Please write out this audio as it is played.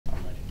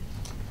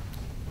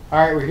All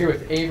right, we're here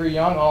with Avery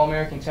Young,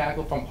 All-American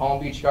tackle from Palm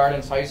Beach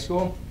Gardens High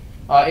School.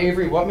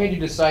 Avery, what made you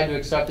decide to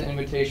accept an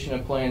invitation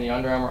to play in the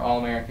Under Armour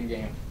All-America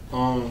Game?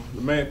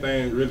 The main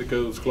thing really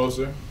because it was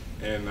closer,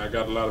 and I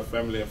got a lot of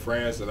family and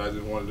friends, and I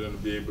just wanted them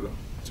to be able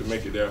to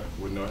make it there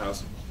with no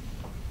hassle.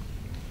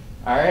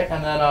 All right,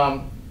 and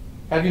then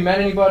have you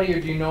met anybody,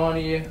 or do you know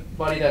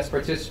anybody that's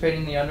participating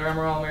in the Under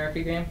Armour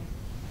All-America Game?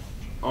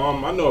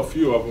 I know a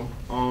few of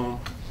them.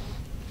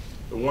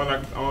 The one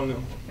I don't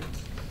know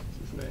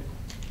his name.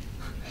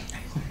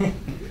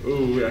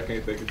 Ooh, I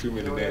can't think of too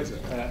many names.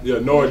 Yeah,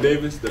 Noah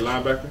Davis, the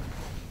linebacker.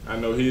 I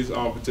know he's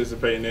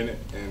participating in it,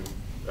 and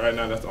right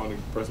now that's the only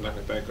person I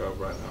can think of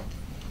right now.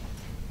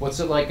 What's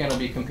it like going to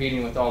be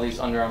competing with all these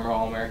Under Armour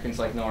All-Americans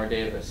like Noah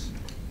Davis?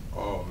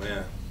 Oh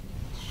man,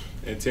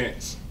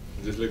 intense.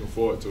 Just looking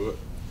forward to it.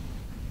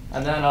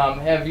 And then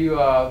have you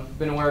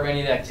been aware of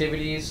any of the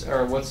activities,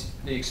 or what's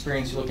the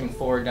experience you're looking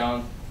forward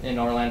down in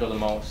Orlando the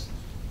most?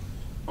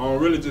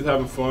 Really just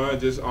having fun,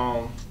 just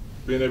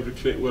being able to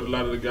click with a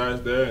lot of the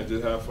guys there and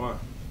just have fun.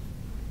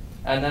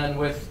 And then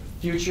with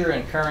future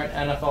and current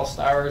NFL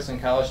stars and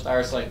college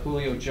stars like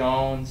Julio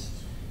Jones,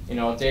 you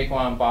know,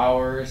 Daquan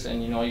Bowers,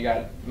 and you know, you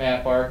got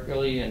Matt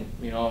Barkley and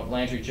you know,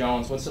 Landry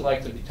Jones. What's it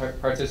like to be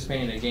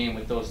participating in a game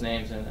with those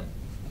names in it?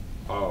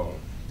 Oh,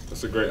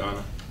 it's a great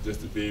honor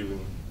just to be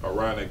even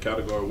around that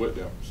category with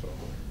them. So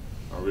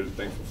I'm really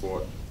thankful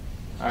for it.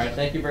 All right,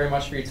 thank you very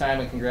much for your time,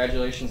 and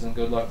congratulations and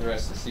good luck the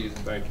rest of the season.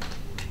 Thank you.